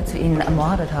Liebe zu Ihnen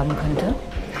ermordet haben könnte?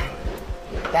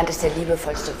 Bernd ist der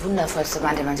liebevollste, wundervollste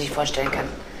Mann, den man sich vorstellen kann.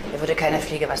 Er würde keiner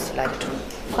Fliege was zuleide tun.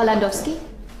 Frau Landowski,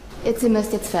 Ihr Zimmer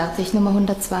ist jetzt fertig, Nummer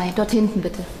 102. Dort hinten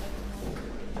bitte.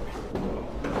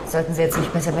 Sollten Sie jetzt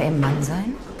nicht besser bei Ihrem Mann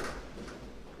sein?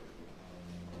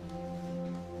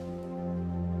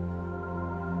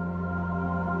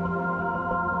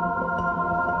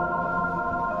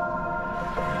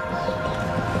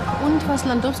 Und was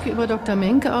Landowski über Dr.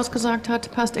 Menke ausgesagt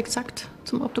hat, passt exakt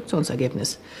zum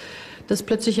Obduktionsergebnis. Das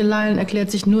plötzliche Lallen erklärt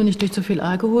sich nur nicht durch zu viel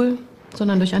Alkohol,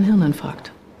 sondern durch einen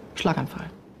Hirninfarkt. Schlaganfall.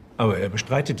 Aber er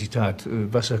bestreitet die Tat.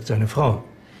 Was sagt seine Frau?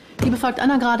 Die befragt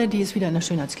Anna gerade, die ist wieder in der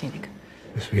Schönheitsklinik.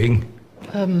 Weswegen?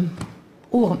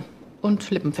 Ohren und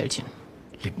Lippenfältchen.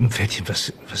 Lippenfältchen?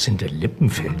 Was sind denn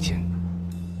Lippenfältchen?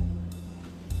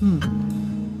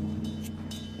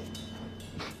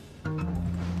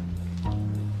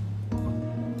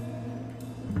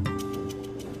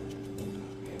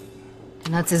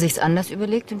 Dann hat sie sich's anders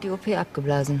überlegt und die OP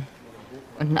abgeblasen.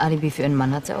 Und ein Alibi für ihren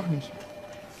Mann hat sie auch nicht.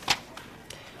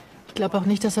 Ich glaube auch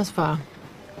nicht, dass das war.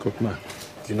 Guck mal,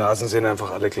 die Nasen sehen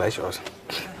einfach alle gleich aus.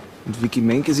 Und Vicky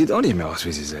Menke sieht auch nicht mehr aus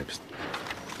wie sie selbst.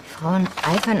 Frauen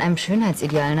eifern einem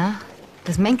Schönheitsideal nach,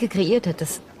 das Menke kreiert hat.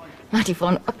 Das macht die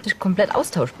Frauen optisch komplett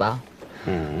austauschbar.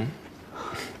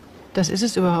 Das ist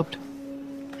es überhaupt.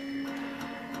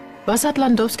 Was hat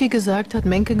Landowski gesagt, hat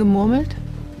Menke gemurmelt?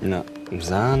 Na,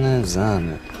 Sahne,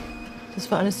 Sahne.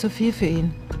 Das war alles zu viel für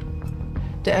ihn.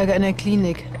 Der Ärger in der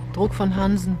Klinik, Druck von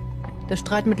Hansen. Der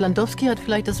Streit mit Landowski hat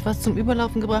vielleicht das Fass zum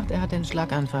Überlaufen gebracht, er hat den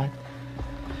Schlaganfall.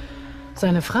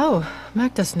 Seine Frau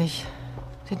merkt das nicht.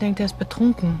 Sie denkt, er ist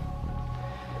betrunken.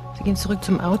 Sie gehen zurück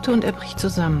zum Auto und er bricht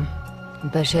zusammen.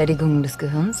 Und bei Schädigungen des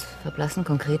Gehirns verblassen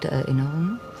konkrete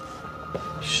Erinnerungen?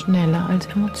 Schneller als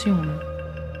Emotionen.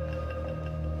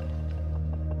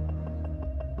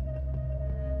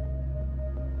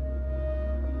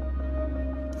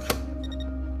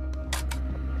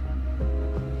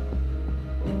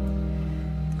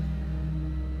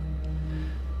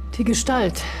 Die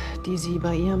Gestalt, die Sie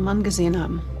bei Ihrem Mann gesehen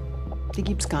haben, die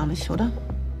gibt's gar nicht, oder?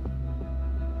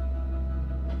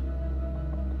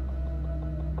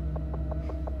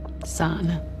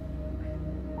 Sahne.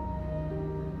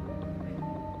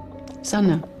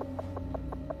 Sanne.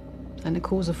 Eine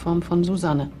Koseform von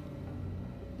Susanne.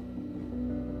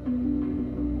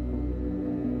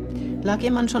 Lag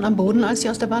Ihr Mann schon am Boden, als Sie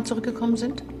aus der Bar zurückgekommen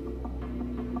sind?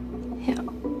 Ja.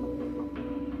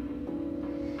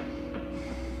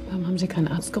 Warum haben Sie keinen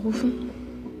Arzt gerufen?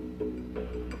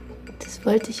 Das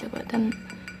wollte ich, aber dann...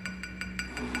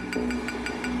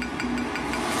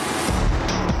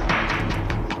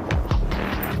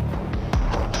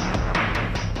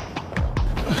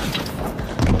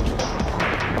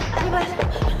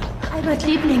 Albert,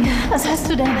 Liebling, was hast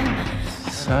du denn?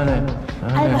 Sahne.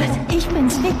 Albert, ich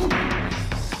bin's, Vicky.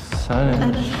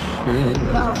 Sahne.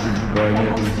 Hör auf.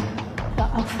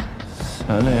 Hör auf.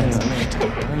 Sahne.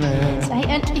 Sei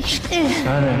endlich still.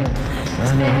 Sahne.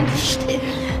 Sei endlich still.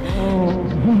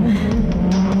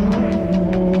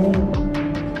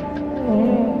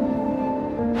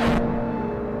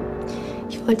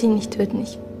 Ich wollte ihn nicht töten.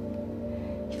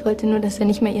 Ich wollte nur, dass er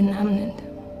nicht mehr ihren Namen nennt.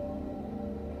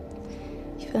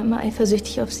 Ich war immer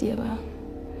eifersüchtig auf sie, aber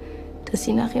dass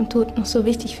sie nach ihrem Tod noch so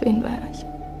wichtig für ihn war.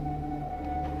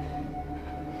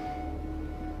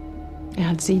 Er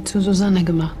hat sie zu Susanne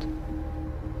gemacht.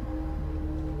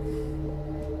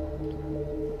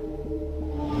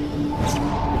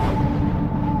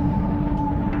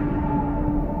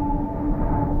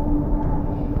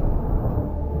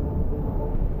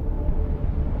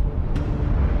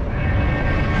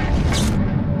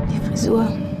 Die Frisur,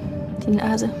 die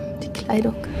Nase, die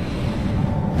Kleidung.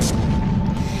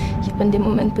 Ich habe in dem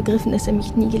Moment begriffen, dass er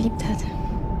mich nie geliebt hat.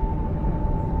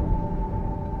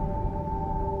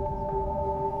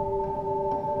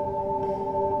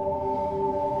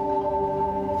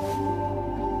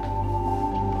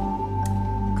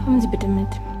 Kommen Sie bitte mit.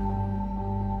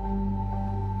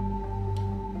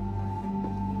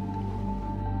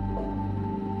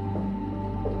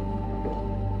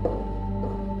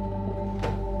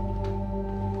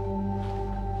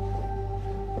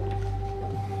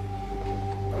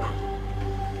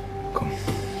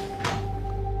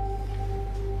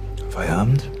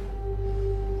 Feierabend?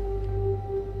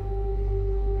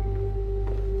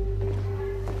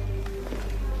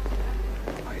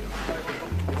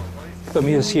 Bei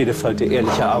mir ist jede Falte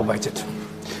ehrlich erarbeitet.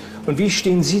 Und wie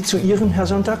stehen Sie zu Ihrem, Herr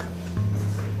Sonntag?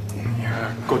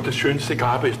 Ja, Gottes schönste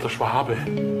Gabe ist der Schwabe.